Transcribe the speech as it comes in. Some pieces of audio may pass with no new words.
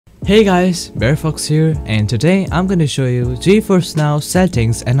Hey guys, Barefox here, and today I'm gonna show you Geforce Now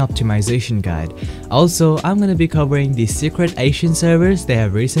settings and optimization guide. Also, I'm gonna be covering the secret Asian servers they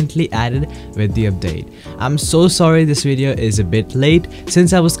have recently added with the update. I'm so sorry this video is a bit late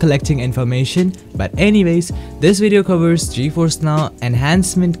since I was collecting information, but anyways, this video covers Geforce Now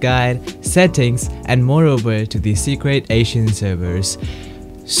enhancement guide, settings, and moreover to the secret Asian servers.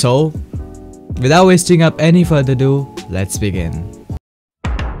 So, without wasting up any further ado, let's begin.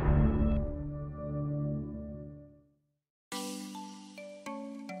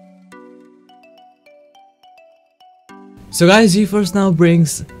 So guys, Geforce Now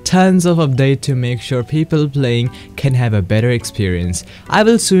brings tons of update to make sure people playing can have a better experience. I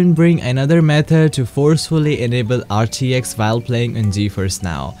will soon bring another method to forcefully enable RTX while playing on Geforce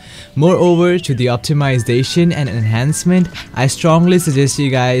Now. Moreover, to the optimization and enhancement, I strongly suggest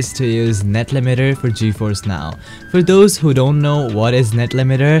you guys to use Net Limiter for Geforce Now. For those who don't know what is Net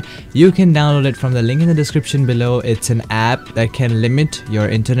Limiter, you can download it from the link in the description below. It's an app that can limit your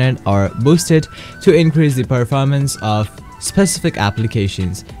internet or boost it to increase the performance of specific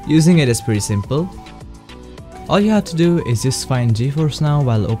applications. Using it is pretty simple. All you have to do is just find Geforce Now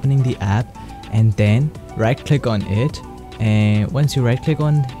while opening the app and then right click on it, and once you right click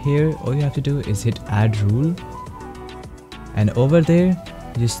on here, all you have to do is hit add rule, and over there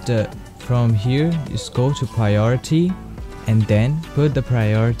just from here just go to priority and then put the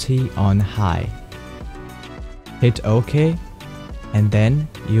priority on high, hit OK, and then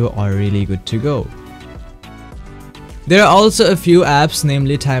you are really good to go. There are also a few apps,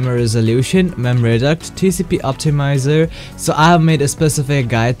 namely Timer Resolution, MemReduct, TCP Optimizer, so I have made a specific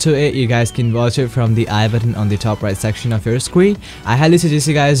guide to it. You guys can watch it from the I button on the top right section of your screen. I highly suggest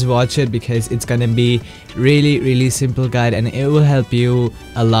you guys watch it because it's gonna be really simple guide and it will help you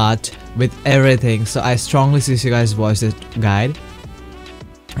a lot with everything. So I strongly suggest you guys watch this guide.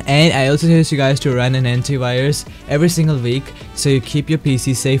 And I also suggest you guys to run an antivirus every single week so you keep your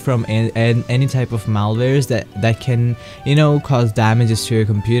PC safe from any type of malwares that can, you know, cause damages to your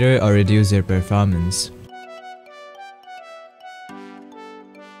computer or reduce your performance.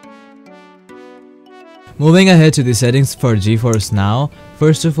 Moving ahead to the settings for Geforce Now,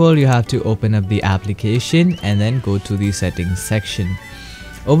 first of all you have to open up the application and then go to the settings section.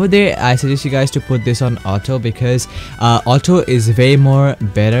 Over there, I suggest you guys to put this on auto because auto is way more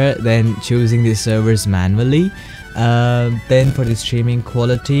better than choosing the servers manually. Then for the streaming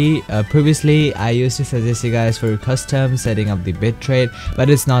quality, previously I used to suggest you guys for custom setting up the bitrate, but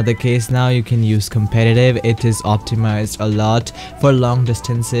it's not the case now. You can use competitive. It is optimized a lot for long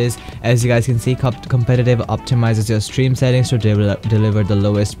distances. As you guys can see, competitive optimizes your stream settings to deliver the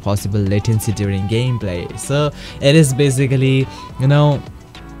lowest possible latency during gameplay. So it is basically, you know,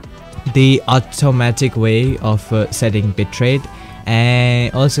 the automatic way of setting bitrate.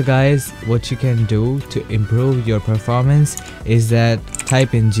 And also guys, what you can do to improve your performance is that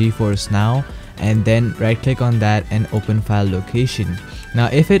type in Geforce Now and then right click on that and open file location. Now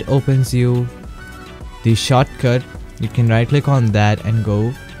if it opens you the shortcut, you can right click on that and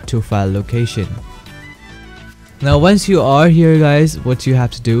go to file location. Now once you are here guys, what you have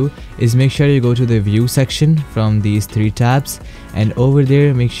to do is make sure you go to the view section from these three tabs, and over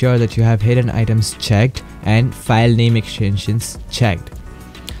there make sure that you have hidden items checked and file name extensions checked.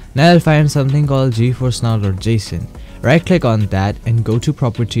 Now you'll find something called Geforce Now.json. Right click on that and go to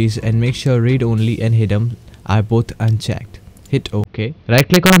properties and make sure read only and hidden are both unchecked. Hit OK. Right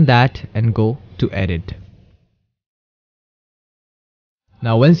click on that and go to edit.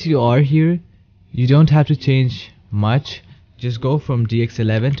 Now once you are here, you don't have to change much, just go from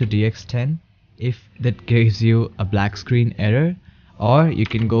DX11 to DX10 if that gives you a black screen error, or you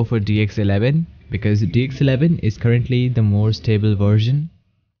can go for DX11 because DX11 is currently the more stable version.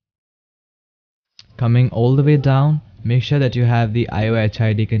 Coming all the way down, make sure that you have the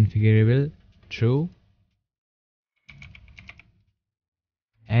IOHID configurable true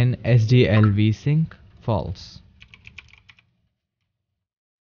and SDLV sync false.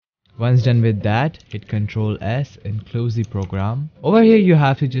 Once done with that, hit Ctrl S and close the program. Over here you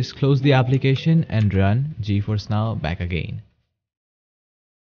have to just close the application and run Geforce Now back again.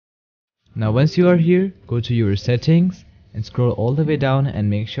 Now once you are here, go to your settings and scroll all the way down and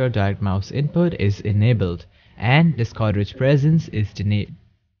make sure direct mouse input is enabled and Discord rich presence is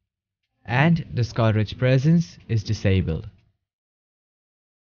disabled.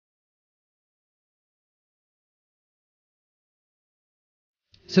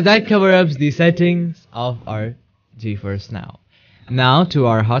 So that covers up the settings of our Geforce Now. Now to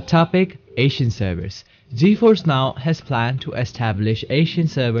our hot topic, Asian servers. Geforce Now has planned to establish Asian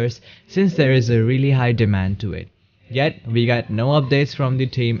servers since there is a really high demand to it. Yet we got no updates from the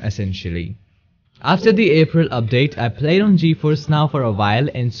team essentially. After the April update, I played on Geforce Now for a while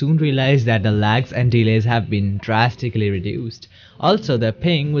and soon realized that the lags and delays have been drastically reduced. Also, the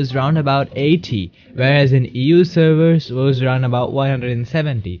ping was round about 80, whereas in EU servers was around about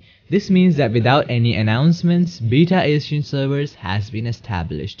 170. This means that without any announcements, Beta Asian servers has been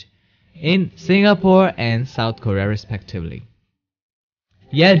established in Singapore and South Korea respectively.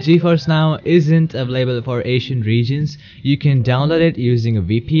 Yet Geforce Now isn't available for Asian regions. You can download it using a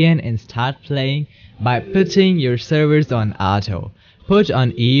VPN and start playing by putting your servers on auto. Put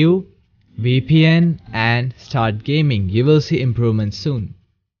on EU, VPN and start gaming. You will see improvements soon.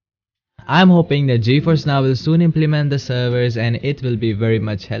 I'm hoping that Geforce Now will soon implement the servers and it will be very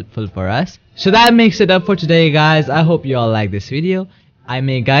much helpful for us. So that makes it up for today guys. I hope you all like this video. I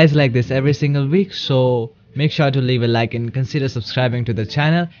make guys like this every single week, so make sure to leave a like and consider subscribing to the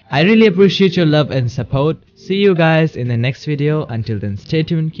channel. I really appreciate your love and support. See you guys in the next video. Until then, stay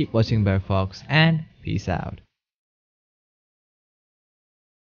tuned, keep watching Barefox, and peace out.